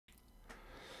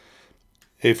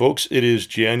Hey folks, it is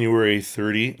January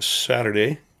 30,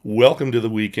 Saturday. Welcome to the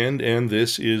weekend, and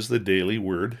this is the Daily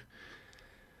Word.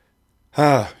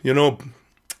 Back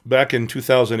in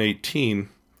 2018,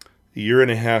 a year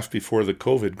and a half before the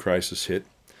COVID crisis hit,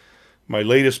 my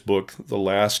latest book, The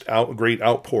Last Great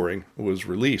Outpouring, was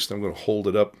released. I'm going to hold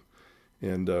it up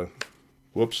and,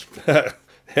 whoops, had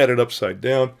it upside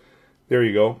down. There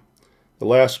you go. The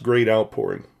Last Great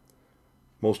Outpouring.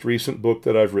 Most recent book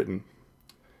that I've written.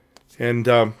 And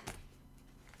in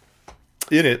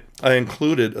it, I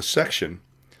included a section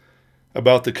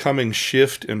about the coming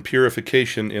shift and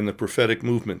purification in the prophetic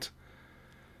movement.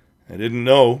 I didn't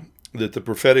know that the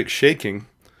prophetic shaking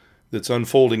that's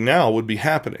unfolding now would be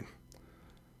happening.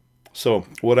 So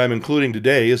what I'm including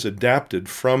today is adapted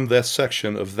from that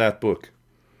section of that book.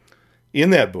 In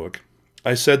that book,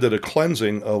 I said that a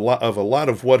cleansing of a lot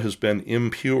of what has been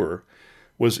impure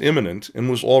was imminent and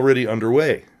was already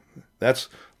underway. That's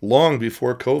long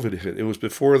before COVID hit. It was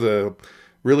before the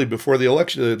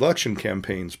election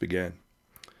campaigns began.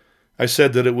 I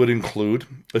said that it would include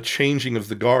a changing of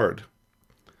the guard.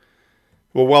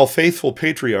 Well, while faithful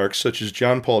patriarchs such as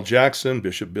John Paul Jackson,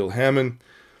 Bishop Bill Hamon,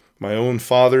 my own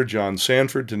father, Loren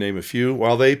Sandford, to name a few,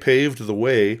 while they paved the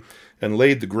way and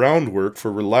laid the groundwork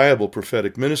for reliable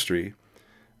prophetic ministry,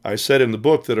 I said in the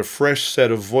book that a fresh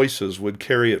set of voices would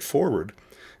carry it forward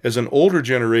as an older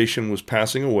generation was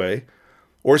passing away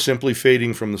or simply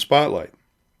fading from the spotlight.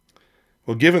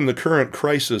 Well, given the current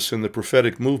crisis in the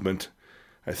prophetic movement,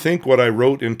 I think what I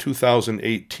wrote in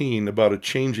 2018 about a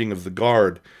changing of the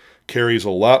guard carries a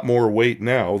lot more weight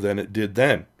now than it did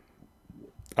then.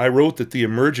 I wrote that the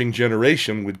emerging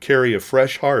generation would carry a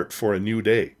fresh heart for a new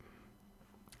day.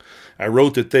 I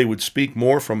wrote that they would speak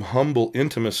more from humble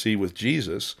intimacy with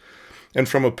Jesus and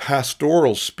from a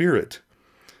pastoral spirit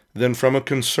than from a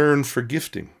concern for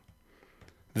gifting.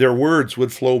 Their words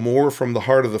would flow more from the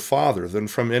heart of the Father than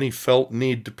from any felt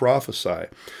need to prophesy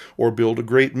or build a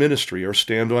great ministry or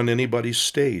stand on anybody's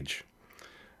stage.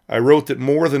 I wrote that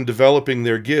more than developing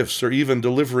their gifts or even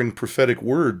delivering prophetic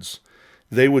words,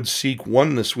 they would seek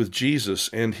oneness with Jesus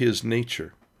and his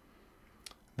nature.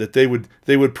 That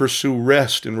they would pursue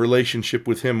rest in relationship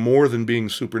with him more than being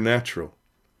supernatural.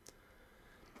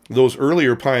 Those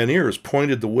earlier pioneers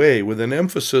pointed the way with an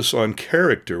emphasis on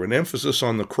character, an emphasis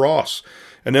on the cross,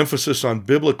 an emphasis on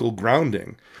biblical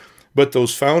grounding. But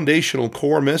those foundational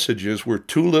core messages were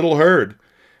too little heard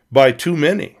by too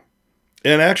many.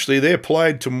 And actually, they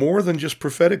applied to more than just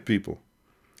prophetic people.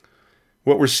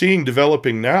 What we're seeing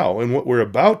developing now, and what we're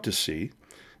about to see,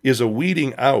 is a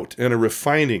weeding out and a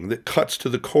refining that cuts to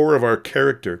the core of our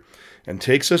character and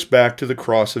takes us back to the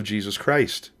cross of Jesus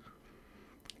Christ.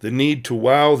 The need to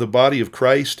wow the body of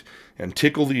Christ and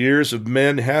tickle the ears of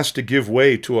men has to give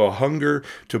way to a hunger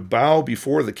to bow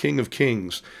before the King of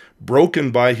Kings,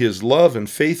 broken by his love and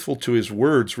faithful to his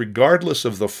words, regardless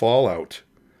of the fallout.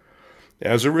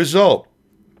 As a result,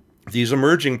 these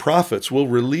emerging prophets will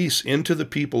release into the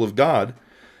people of God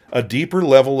a deeper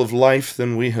level of life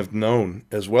than we have known,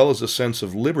 as well as a sense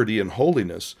of liberty and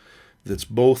holiness that's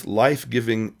both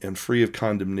life-giving and free of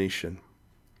condemnation.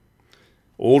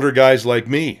 Older guys like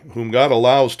me, whom God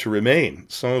allows to remain,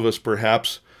 some of us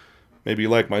perhaps, maybe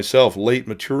like myself, late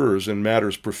maturers in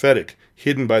matters prophetic,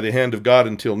 hidden by the hand of God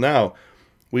until now,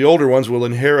 we older ones will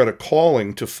inherit a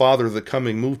calling to father the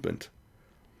coming movement.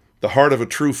 The heart of a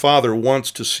true father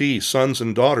wants to see sons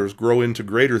and daughters grow into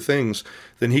greater things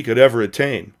than he could ever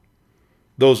attain.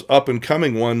 Those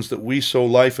up-and-coming ones that we sow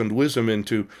life and wisdom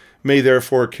into may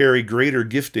therefore carry greater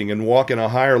gifting and walk in a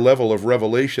higher level of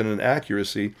revelation and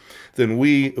accuracy than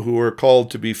we who are called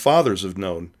to be fathers have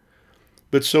known.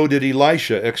 But so did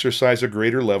Elisha exercise a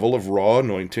greater level of raw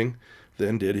anointing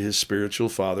than did his spiritual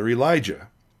father Elijah.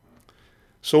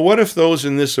 So what if those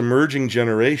in this emerging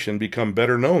generation become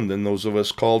better known than those of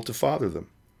us called to father them?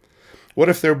 What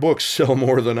if their books sell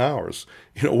more than ours?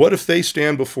 What if they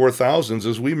stand before thousands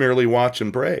as we merely watch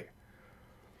and pray?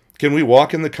 Can we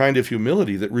walk in the kind of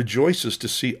humility that rejoices to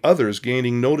see others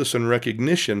gaining notice and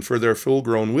recognition for their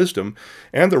full-grown wisdom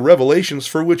and the revelations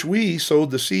for which we sowed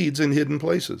the seeds in hidden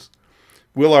places?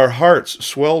 Will our hearts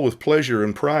swell with pleasure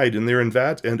and pride in their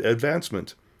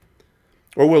advancement?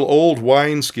 Or will old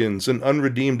wineskins and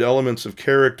unredeemed elements of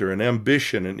character and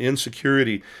ambition and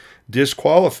insecurity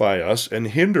disqualify us and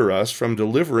hinder us from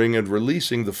delivering and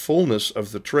releasing the fullness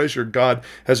of the treasure God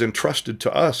has entrusted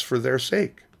to us for their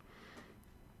sake?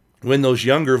 When those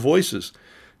younger voices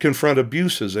confront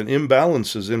abuses and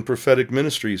imbalances in prophetic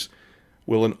ministries,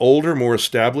 will an older, more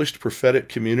established prophetic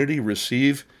community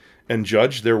receive and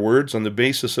judge their words on the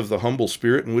basis of the humble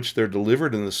spirit in which they're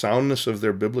delivered and the soundness of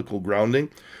their biblical grounding?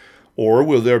 Or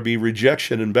will there be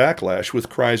rejection and backlash with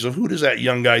cries of, "Who does that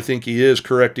young guy think he is,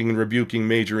 correcting and rebuking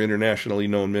major internationally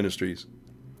known ministries?"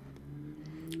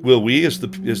 Will we, as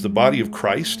the body of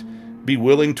Christ, be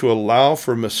willing to allow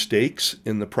for mistakes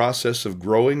in the process of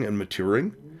growing and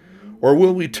maturing? Or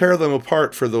will we tear them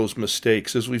apart for those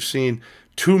mistakes, as we've seen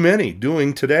too many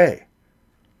doing today?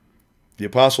 The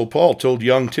Apostle Paul told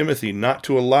young Timothy not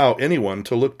to allow anyone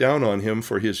to look down on him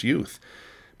for his youth,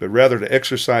 but rather to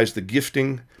exercise the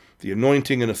gifting, the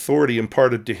anointing and authority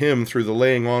imparted to him through the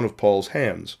laying on of Paul's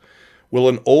hands. Will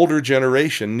an older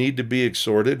generation need to be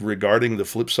exhorted regarding the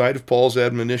flip side of Paul's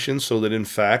admonition, so that in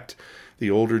fact the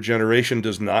older generation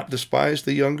does not despise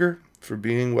the younger for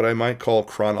being what I might call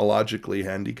chronologically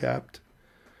handicapped?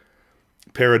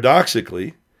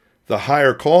 Paradoxically, the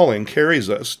higher calling carries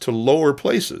us to lower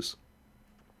places,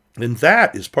 and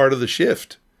that is part of the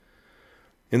shift.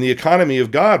 In the economy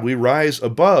of God, we rise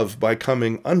above by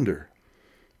coming under,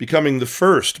 becoming the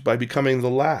first by becoming the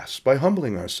last, by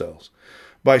humbling ourselves.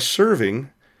 By serving,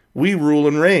 we rule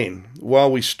and reign,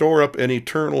 while we store up an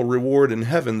eternal reward in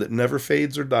heaven that never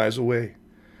fades or dies away.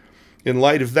 In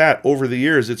light of that, over the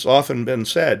years, it's often been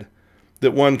said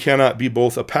that one cannot be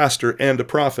both a pastor and a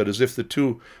prophet, as if the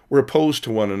two were opposed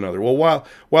to one another. Well,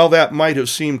 while that might have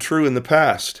seemed true in the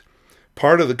past,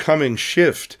 part of the coming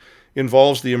shift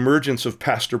involves the emergence of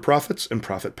pastor prophets and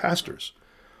prophet pastors.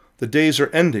 The days are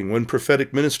ending when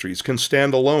prophetic ministries can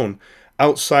stand alone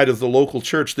outside of the local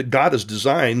church that God has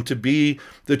designed to be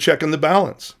the check and the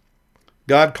balance.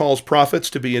 God calls prophets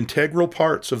to be integral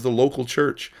parts of the local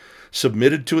church,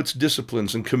 submitted to its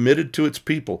disciplines and committed to its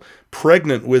people,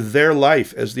 pregnant with their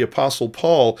life, as the Apostle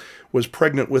Paul was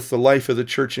pregnant with the life of the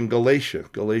church in Galatia,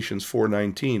 Galatians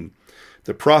 4:19.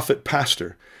 The prophet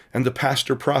pastor and the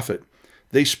pastor prophet,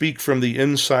 they speak from the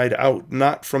inside out,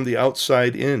 not from the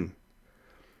outside in.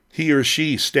 He or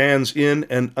she stands in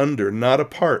and under, not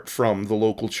apart from the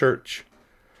local church.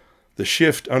 The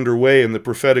shift underway in the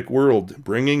prophetic world,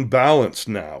 bringing balance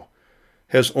now,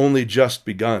 has only just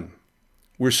begun.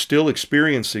 We're still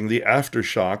experiencing the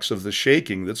aftershocks of the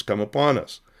shaking that's come upon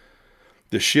us.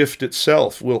 The shift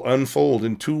itself will unfold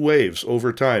in two waves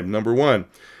over time. Number one,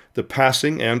 the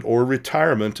passing and or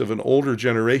retirement of an older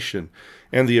generation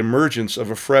and the emergence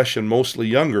of a fresh and mostly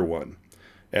younger one.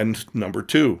 And number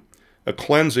two, a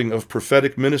cleansing of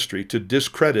prophetic ministry to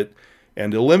discredit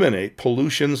and eliminate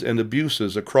pollutions and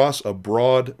abuses across a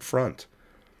broad front.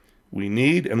 We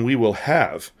need and we will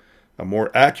have a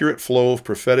more accurate flow of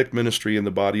prophetic ministry in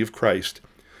the body of Christ,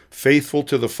 faithful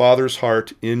to the Father's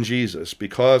heart in Jesus,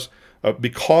 because of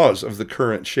the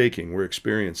current shaking we're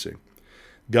experiencing.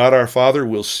 God our Father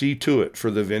will see to it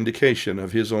for the vindication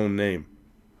of his own name.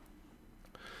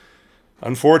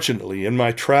 Unfortunately, in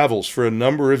my travels for a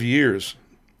number of years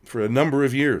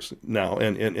now,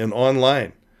 and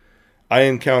online, I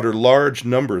encounter large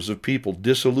numbers of people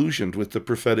disillusioned with the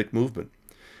prophetic movement.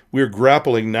 We're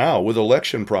grappling now with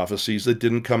election prophecies that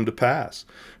didn't come to pass.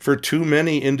 For too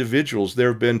many individuals, there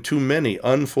have been too many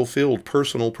unfulfilled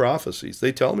personal prophecies.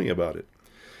 They tell me about it.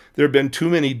 There have been too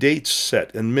many dates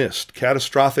set and missed,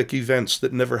 catastrophic events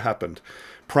that never happened,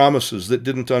 promises that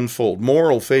didn't unfold,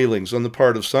 moral failings on the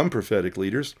part of some prophetic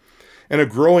leaders, and a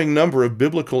growing number of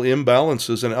biblical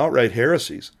imbalances and outright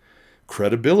heresies.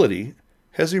 Credibility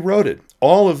has eroded.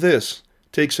 All of this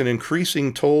takes an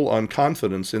increasing toll on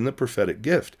confidence in the prophetic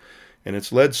gift, and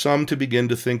it's led some to begin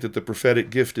to think that the prophetic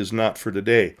gift is not for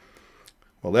today.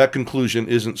 Well, that conclusion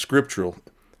isn't scriptural.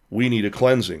 We need a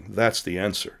cleansing. That's the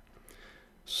answer.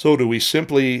 So do we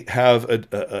simply have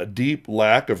a deep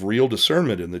lack of real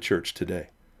discernment in the church today?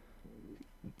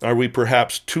 Are we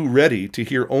perhaps too ready to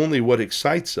hear only what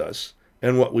excites us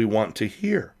and what we want to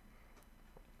hear?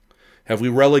 Have we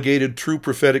relegated true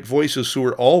prophetic voices, who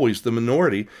are always the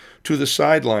minority, to the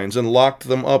sidelines and locked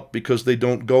them up because they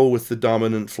don't go with the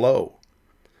dominant flow?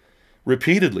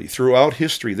 Repeatedly throughout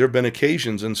history, there have been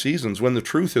occasions and seasons when the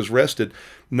truth has rested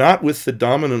not with the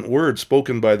dominant word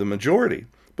spoken by the majority,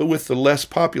 but with the less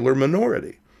popular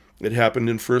minority. It happened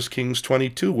in 1 Kings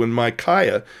 22 when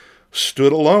Micaiah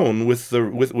stood alone with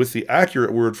the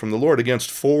accurate word from the Lord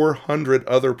against 400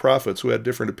 other prophets who had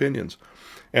different opinions,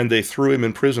 and they threw him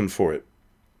in prison for it.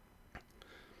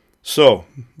 So,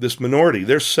 this minority,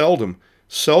 they're seldom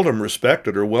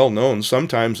respected or well known,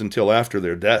 sometimes until after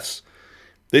their deaths.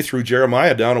 They threw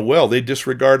Jeremiah down a well. They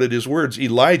disregarded his words.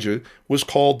 Elijah was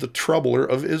called the troubler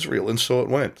of Israel, and so it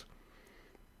went.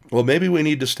 Well, maybe we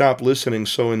need to stop listening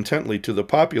so intently to the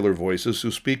popular voices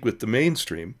who speak with the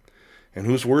mainstream and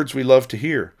whose words we love to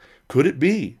hear. Could it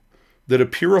be that a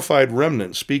purified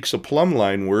remnant speaks a plumb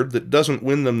line word that doesn't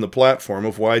win them the platform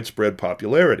of widespread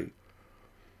popularity?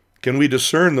 Can we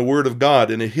discern the Word of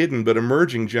God in a hidden but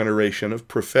emerging generation of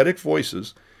prophetic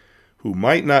voices who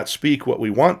might not speak what we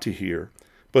want to hear,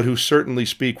 but who certainly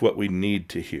speak what we need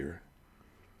to hear?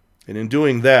 And in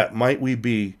doing that, might we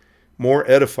be more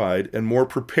edified and more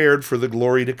prepared for the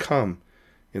glory to come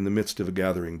in the midst of a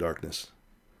gathering darkness?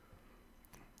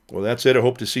 Well, that's it. I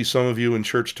hope to see some of you in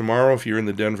church tomorrow if you're in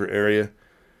the Denver area.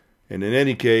 And in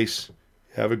any case,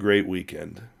 have a great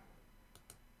weekend.